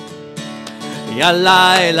 ya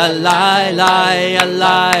la la la la, ya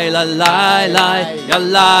la la la la, ya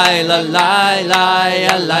la la la la,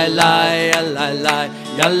 ya la la ya la la,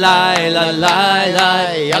 ya la la la la,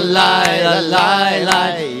 ya la la la la,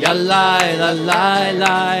 ya la la la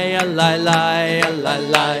la, ya la la ya la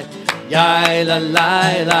la. Ya la la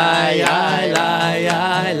la, ya la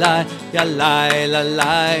ya la, ya la la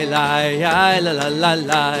la la, ya la la la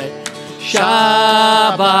la.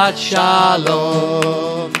 Shabbat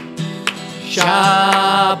shalom,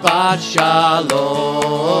 Shabbat shalom,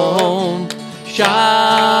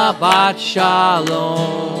 Shabbat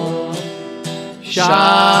shalom,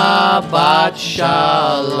 Shabbat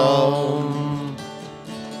shalom.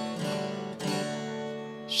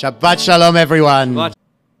 Shabbat shalom, everyone.